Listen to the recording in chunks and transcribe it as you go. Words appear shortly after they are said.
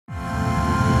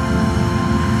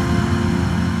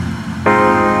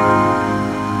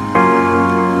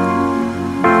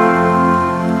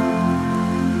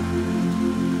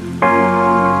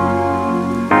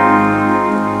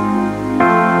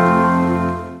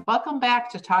Welcome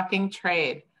back to Talking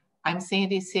Trade. I'm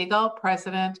Sandi Siegel,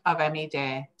 president of ME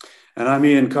Dey. And I'm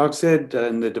Ian Coxhead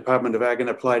in the Department of Ag and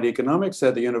Applied Economics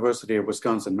at the University of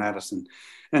Wisconsin-Madison.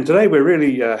 And today we're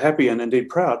really happy and indeed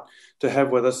proud to have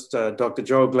with us Dr.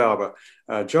 Joe Glauber.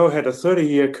 Joe had a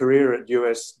 30-year career at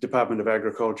U.S. Department of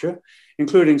Agriculture,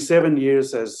 including 7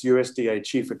 years as USDA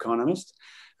chief economist.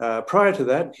 Prior to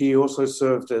that, he also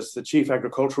served as the chief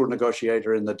agricultural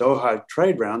negotiator in the Doha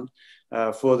trade round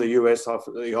for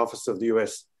the Office of the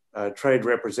U.S. Trade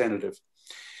Representative.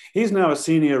 He's now a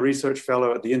senior research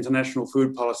fellow at the International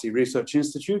Food Policy Research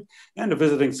Institute and a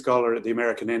visiting scholar at the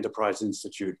American Enterprise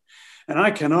Institute. And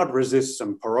I cannot resist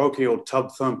some parochial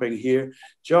tub thumping here.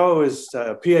 Joe is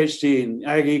a PhD in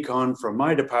Ag Econ from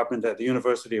my department at the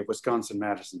University of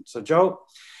Wisconsin-Madison. So Joe,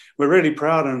 we're really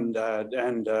proud and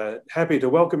happy to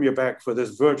welcome you back for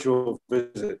this virtual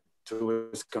visit to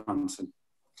Wisconsin.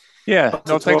 Yeah,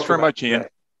 no, thanks very much, Ian.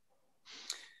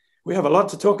 We have a lot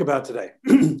to talk about today,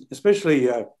 especially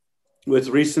with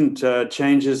recent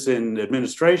changes in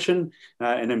administration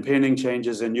and impending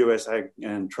changes in U.S. ag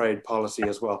and trade policy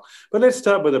as well. But let's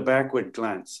start with a backward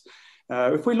glance.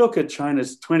 If we look at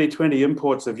China's 2020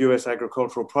 imports of U.S.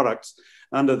 agricultural products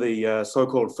under the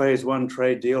so-called Phase 1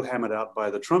 trade deal hammered out by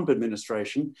the Trump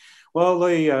administration, well,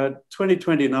 the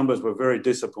 2020 numbers were very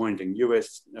disappointing.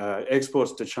 U.S.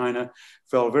 Exports to China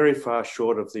fell very far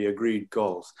short of the agreed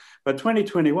goals. But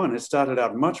 2021 has started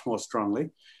out much more strongly.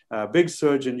 Big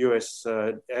surge in U.S.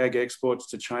 ag exports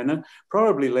to China,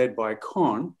 probably led by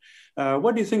corn.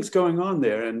 What do you think's going on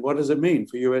there, and what does it mean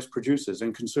for U.S. producers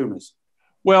and consumers?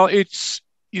 Well, it's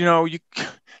been a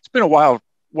wild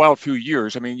few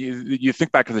years. I mean, you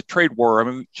think back to the trade war. I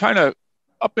mean, China,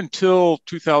 up until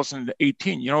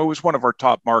 2018, it was one of our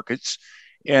top markets.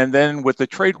 And then with the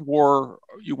trade war,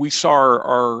 we saw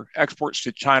our exports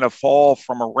to China fall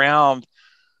from around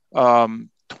 $20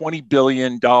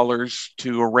 billion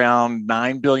to around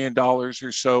 $9 billion or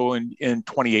so in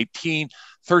 2018.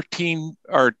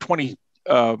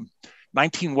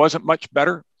 2019 wasn't much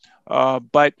better.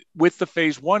 But with the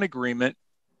Phase 1 agreement,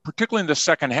 particularly in the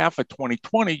second half of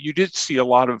 2020, you did see a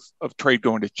lot of trade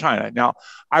going to China. Now,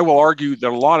 I will argue that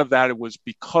a lot of that was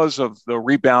because of the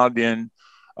rebound in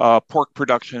pork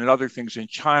production and other things in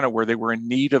China, where they were in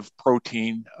need of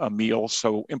protein meals,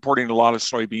 so importing a lot of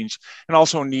soybeans, and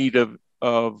also in need of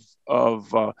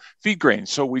feed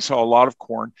grains. So we saw a lot of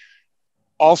corn.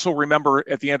 Also, remember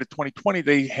at the end of 2020,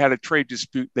 they had a trade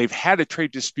dispute. They've had a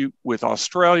trade dispute with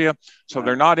Australia, so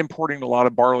they're not importing a lot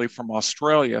of barley from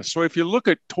Australia. So if you look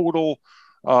at total,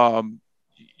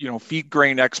 feed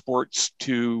grain exports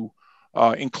to,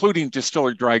 including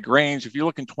distillers dry grains, if you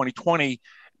look in 2020,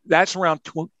 that's around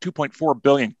 2.4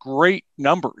 billion. Great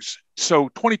numbers. So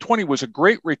 2020 was a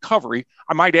great recovery.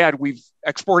 I might add, we've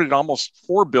exported almost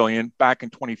 4 billion back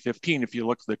in 2015, if you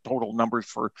look at the total numbers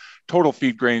for total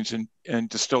feed grains and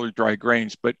distillers dry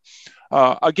grains. But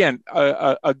again,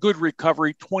 a good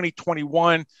recovery.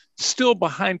 2021, still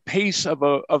behind pace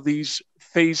of these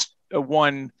Phase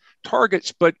 1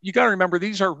 targets, but you got to remember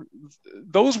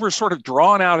those were sort of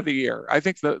drawn out of the air. I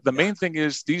think the main thing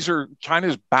is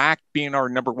China's back being our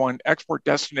number one export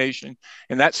destination,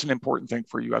 and that's an important thing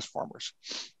for U.S. farmers.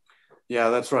 Yeah,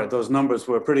 that's right. Those numbers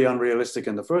were pretty unrealistic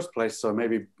in the first place, so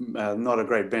maybe not a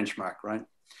great benchmark, right?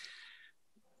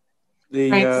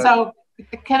 So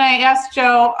can I ask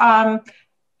Joe,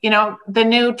 the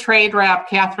new trade rep,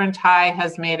 Catherine Tai,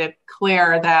 has made it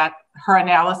clear that her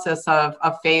analysis of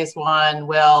Phase 1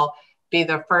 will be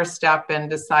the first step in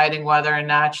deciding whether or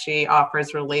not she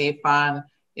offers relief on,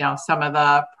 some of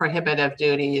the prohibitive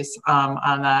duties on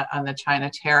the China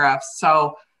tariffs.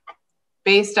 So,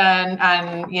 based on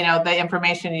the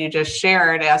information you just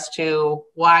shared as to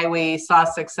why we saw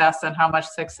success and how much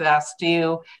success,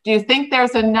 do you think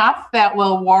there's enough that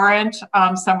will warrant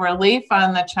some relief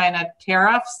on the China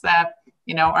tariffs that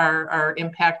are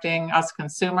impacting us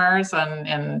consumers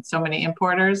and so many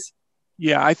importers?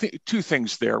 Yeah, I think two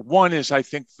things there. One is, I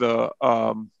think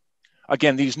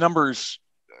again, these numbers,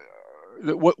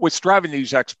 what's driving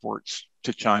these exports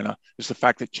to China is the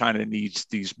fact that China needs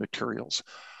these materials.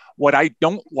 What I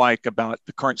don't like about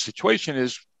the current situation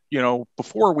is,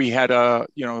 before we had a,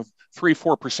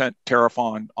 3-4% tariff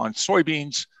on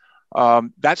soybeans.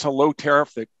 That's a low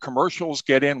tariff that commercials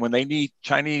get in when they need.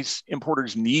 Chinese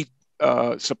importers need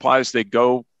supplies. They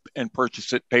go and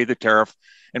purchase it, pay the tariff,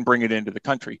 and bring it into the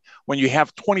country. When you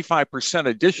have 25%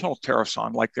 additional tariffs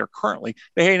on, like they're currently,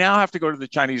 they now have to go to the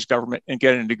Chinese government and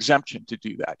get an exemption to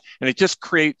do that. And it just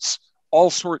creates all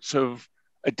sorts of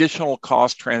additional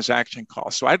cost, transaction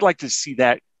costs. So I'd like to see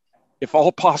that, if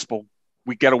all possible,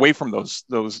 we get away from those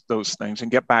things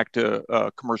and get back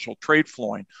to commercial trade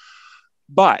flowing.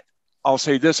 But I'll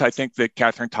say this, I think that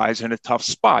Catherine Tai's in a tough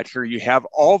spot. Here you have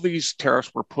all these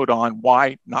tariffs were put on.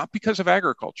 Why? Not because of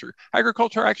agriculture.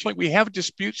 Agriculture, actually, we have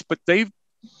disputes, but they've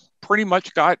pretty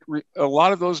much got a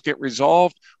lot of those get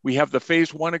resolved. We have the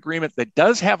phase one agreement that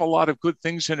does have a lot of good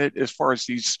things in it as far as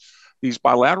these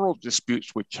bilateral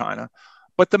disputes with China.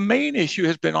 But the main issue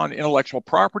has been on intellectual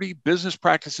property, business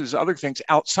practices, other things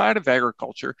outside of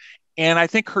agriculture. And I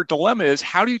think her dilemma is,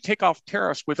 how do you take off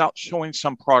tariffs without showing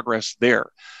some progress there?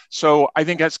 So I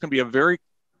think that's going to be a very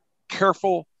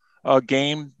careful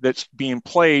game that's being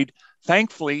played.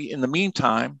 Thankfully, in the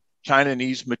meantime, China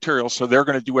needs materials, so they're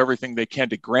going to do everything they can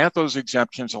to grant those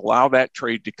exemptions, allow that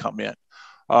trade to come in.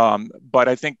 But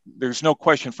I think there's no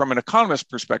question, from an economist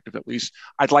perspective at least,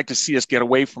 I'd like to see us get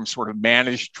away from sort of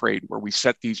managed trade where we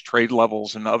set these trade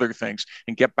levels and other things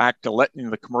and get back to letting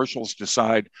the commercials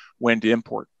decide when to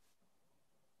import.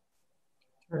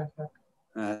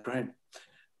 Terrific. Great.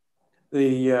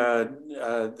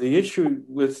 The issue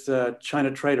with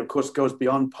China trade, of course, goes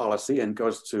beyond policy and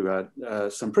goes to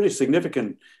some pretty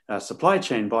significant supply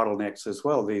chain bottlenecks as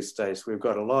well these days. We've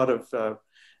got a lot of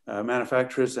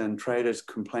manufacturers and traders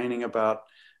complaining about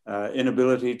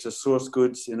inability to source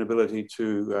goods, inability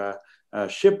to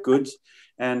ship goods,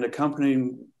 and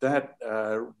accompanying that,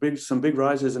 some big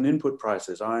rises in input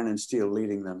prices, iron and steel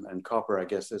leading them, and copper, I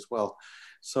guess, as well.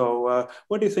 So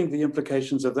what do you think the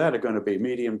implications of that are going to be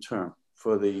medium term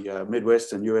for the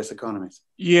Midwest and U.S. economies?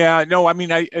 Yeah, no, I mean,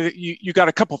 you got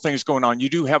a couple things going on. You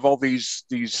do have all these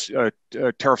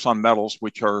tariffs on metals,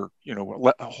 which are,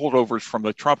 holdovers from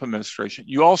the Trump administration.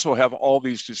 You also have all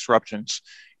these disruptions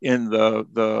in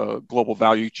the global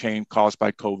value chain caused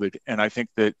by COVID. And I think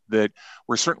that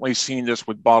we're certainly seeing this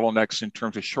with bottlenecks in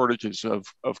terms of shortages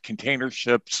of container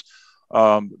ships,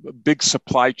 big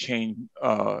supply chain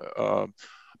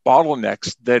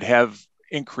bottlenecks that have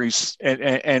increased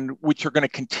and which are going to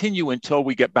continue until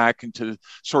we get back into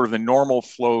sort of the normal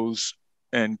flows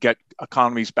and get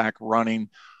economies back running.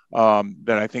 That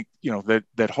I think,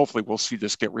 that hopefully we'll see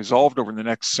this get resolved over the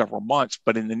next several months.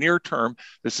 But in the near term,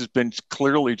 this has been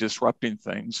clearly disrupting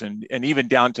things. And even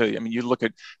down to, you look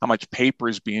at how much paper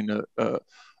is being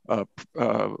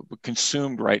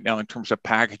consumed right now in terms of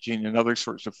packaging and other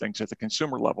sorts of things at the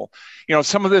consumer level.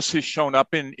 Some of this has shown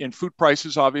up in food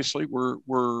prices. Obviously, we're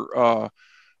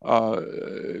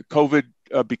COVID,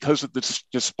 because of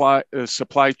the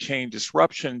supply chain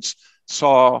disruptions,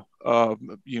 saw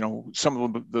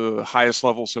some of the highest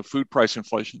levels of food price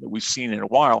inflation that we've seen in a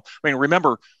while.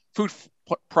 Remember, food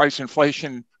price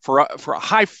inflation for a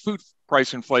high food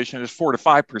price inflation is 4 to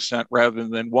 5% rather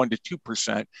than 1 to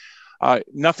 2%.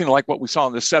 Nothing like what we saw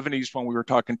in the 70s when we were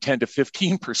talking 10 to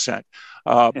 15%.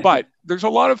 But there's a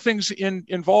lot of things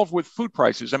involved with food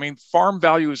prices. Farm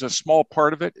value is a small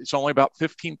part of it. It's only about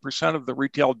 15% of the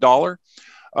retail dollar.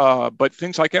 But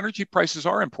things like energy prices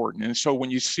are important. And so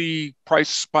when you see price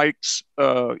spikes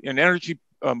in energy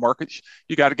markets,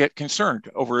 you got to get concerned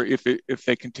over if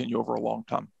they continue over a long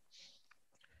time.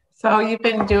 So you've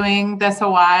been doing this a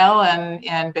while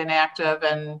and been active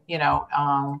and,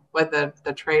 with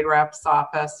the trade reps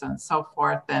office and so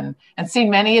forth and seen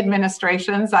many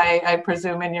administrations, I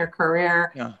presume, in your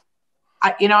career. Yeah.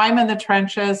 I'm in the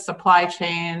trenches. Supply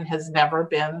chain has never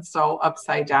been so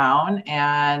upside down.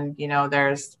 And,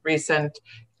 there's recent,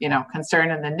 concern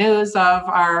in the news of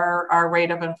our rate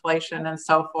of inflation and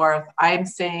so forth. I'm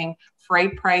seeing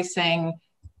freight pricing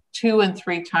 2 and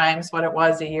 3 times what it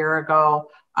was a year ago.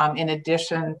 In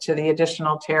addition to the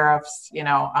additional tariffs,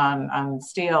 on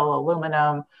steel,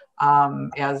 aluminum,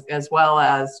 as well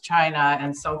as China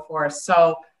and so forth.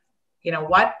 So,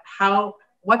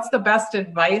 what's the best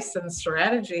advice and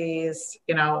strategies,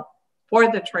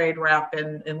 for the trade rep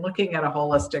in looking at a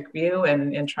holistic view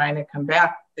and trying to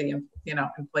combat the,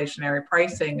 inflationary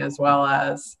pricing, as well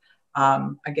as,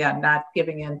 again, not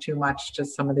giving in too much to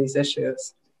some of these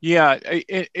issues? Yeah,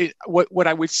 what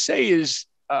I would say is,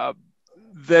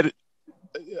 that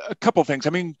a couple of things.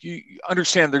 You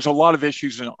understand there's a lot of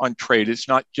issues on trade. It's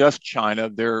not just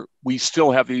China. We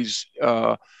still have these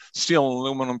steel and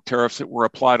aluminum tariffs that were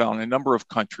applied on a number of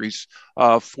countries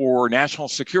for national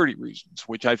security reasons,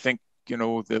 which I think,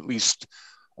 at least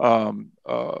a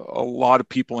lot of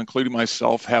people, including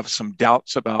myself, have some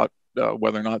doubts about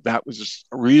whether or not that was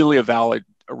really a valid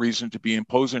reason to be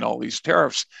imposing all these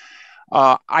tariffs.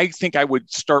 I think I would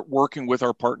start working with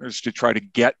our partners to try to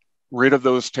get rid of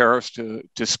those tariffs,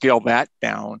 to scale that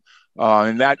down.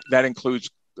 And that includes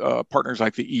partners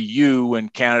like the EU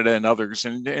and Canada and others.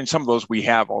 And some of those we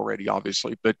have already,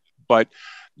 obviously, but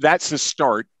that's the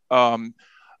start.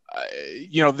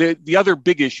 the other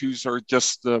big issues are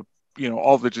just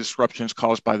all the disruptions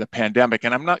caused by the pandemic,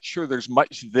 and I'm not sure there's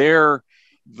much there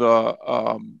the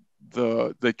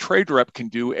trade rep can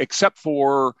do, except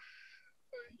for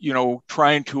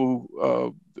trying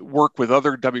to work with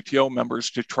other WTO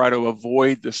members to try to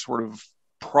avoid the sort of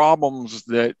problems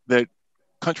that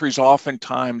countries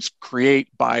oftentimes create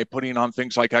by putting on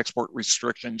things like export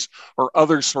restrictions or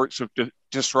other sorts of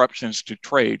disruptions to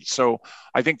trade. So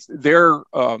I think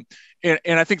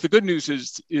and I think the good news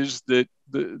is that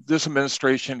this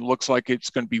administration looks like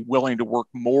it's going to be willing to work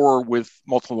more with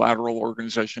multilateral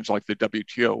organizations like the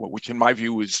WTO, which in my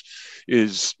view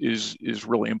is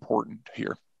really important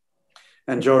here.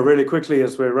 And Joe, really quickly,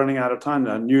 as we're running out of time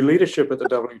now, new leadership at the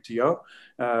WTO,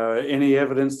 any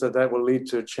evidence that will lead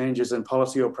to changes in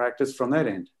policy or practice from that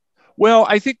end? Well,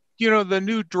 I think, the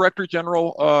new Director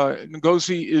General,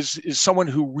 Ngozi, is someone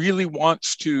who really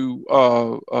wants to,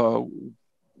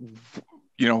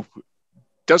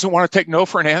 doesn't want to take no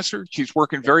for an answer. She's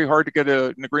working very hard to get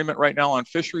an agreement right now on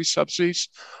fisheries subsidies.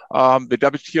 The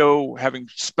WTO, having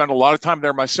spent a lot of time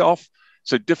there myself,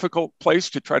 it's a difficult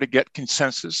place to try to get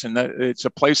consensus, and that it's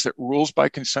a place that rules by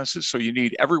consensus. So you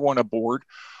need everyone aboard.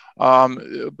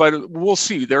 But we'll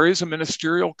see. There is a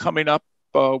ministerial coming up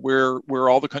where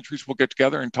all the countries will get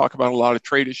together and talk about a lot of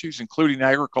trade issues, including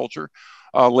agriculture,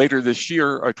 later this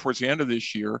year, or towards the end of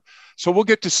this year. So we'll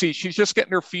get to see. She's just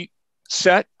getting her feet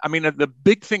set. I mean, the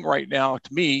big thing right now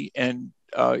to me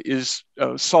is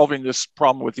solving this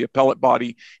problem with the appellate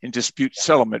body in dispute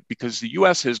settlement, because the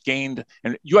U.S. has gained,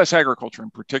 and U.S. agriculture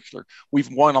in particular, we've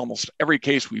won almost every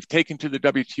case we've taken to the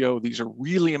WTO. These are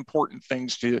really important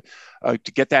things to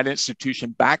get that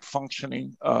institution back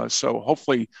functioning. So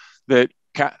hopefully that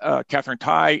Catherine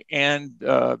Tai and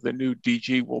the new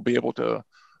DG will be able to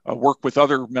work with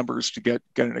other members to get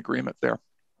an agreement there.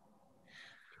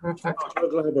 Perfect.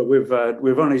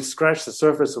 We've only scratched the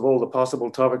surface of all the possible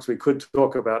topics we could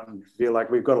talk about, and feel like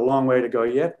we've got a long way to go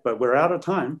yet, but we're out of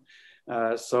time.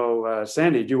 So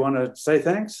Sandi, do you want to say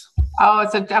thanks? Oh,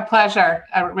 it's a pleasure.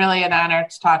 Really an honor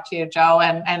to talk to you, Joe.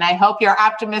 And I hope your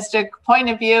optimistic point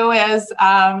of view is,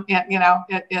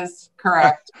 it is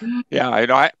correct. Yeah,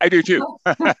 I do too.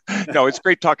 No, it's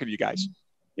great talking to you guys.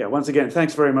 Yeah, once again,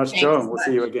 thanks very much, Joe, and we'll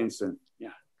see you again soon. Yeah,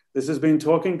 this has been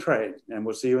Talking Trade, and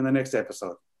we'll see you in the next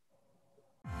episode.